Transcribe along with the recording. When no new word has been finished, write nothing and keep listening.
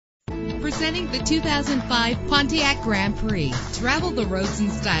Presenting the 2005 Pontiac Grand Prix. Travel the roads in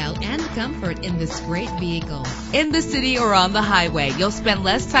style and comfort in this great vehicle. In the city or on the highway, you'll spend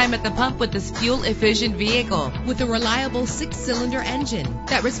less time at the pump with this fuel-efficient vehicle. With a reliable 6-cylinder engine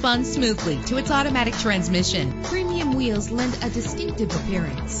that responds smoothly to its automatic transmission, premium wheels lend a distinctive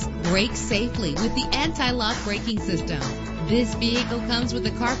appearance. Brake safely with the anti-lock braking system. This vehicle comes with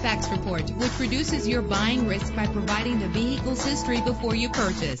a Carfax report, which reduces your buying risk by providing the vehicle's history before you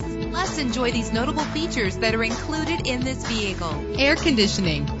purchase. Plus, enjoy these notable features that are included in this vehicle: air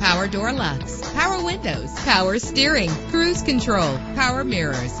conditioning, power door locks, power windows, power steering, cruise control, power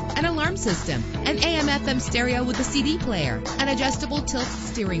mirrors, an alarm system, an AM/FM stereo with a CD player, an adjustable tilt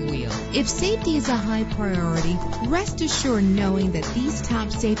steering wheel. If safety is a high priority, rest assured knowing that these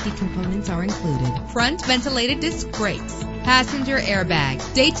top safety components are included: front ventilated disc brakes, passenger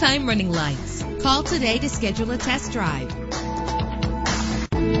airbag, daytime running lights. Call today to schedule a test drive.